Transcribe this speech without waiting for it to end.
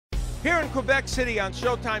Here in Quebec City on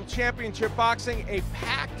Showtime Championship Boxing, a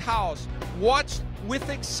packed house watched with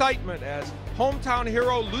excitement as hometown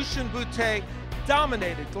hero Lucien Bute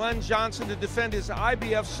dominated Glenn Johnson to defend his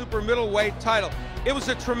IBF super middleweight title. It was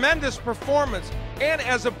a tremendous performance, and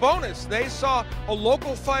as a bonus, they saw a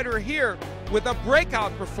local fighter here with a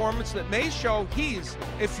breakout performance that may show he's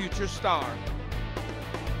a future star.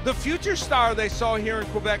 The future star they saw here in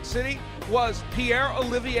Quebec City was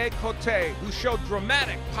Pierre-Olivier Cote, who showed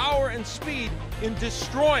dramatic power and speed in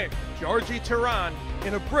destroying Georgie Tehran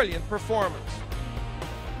in a brilliant performance.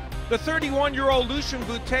 The 31-year-old Lucien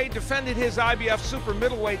Bute defended his IBF Super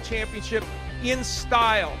Middleweight Championship in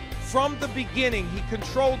style. From the beginning, he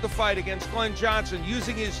controlled the fight against Glenn Johnson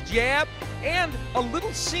using his jab and a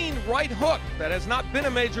little seen right hook that has not been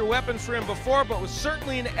a major weapon for him before, but was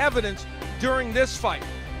certainly in evidence during this fight.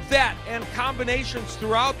 That and combinations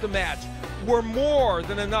throughout the match were more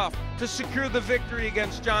than enough to secure the victory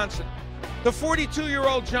against Johnson. The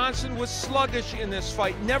 42-year-old Johnson was sluggish in this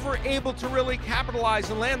fight, never able to really capitalize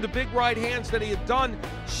and land the big right hands that he had done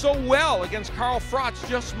so well against Carl Froch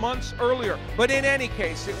just months earlier. But in any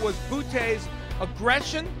case, it was Bute's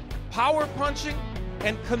aggression, power punching,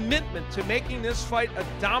 and commitment to making this fight a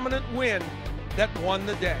dominant win that won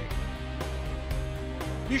the day.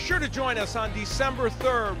 Be sure to join us on December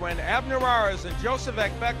 3rd when Abner Mares and Joseph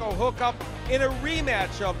Agbeko hook up in a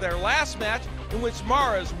rematch of their last match, in which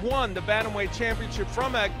Mares won the Bantamweight Championship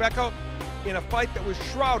from Agbeko in a fight that was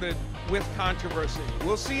shrouded with controversy.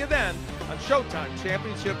 We'll see you then on Showtime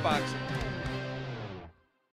Championship Boxing.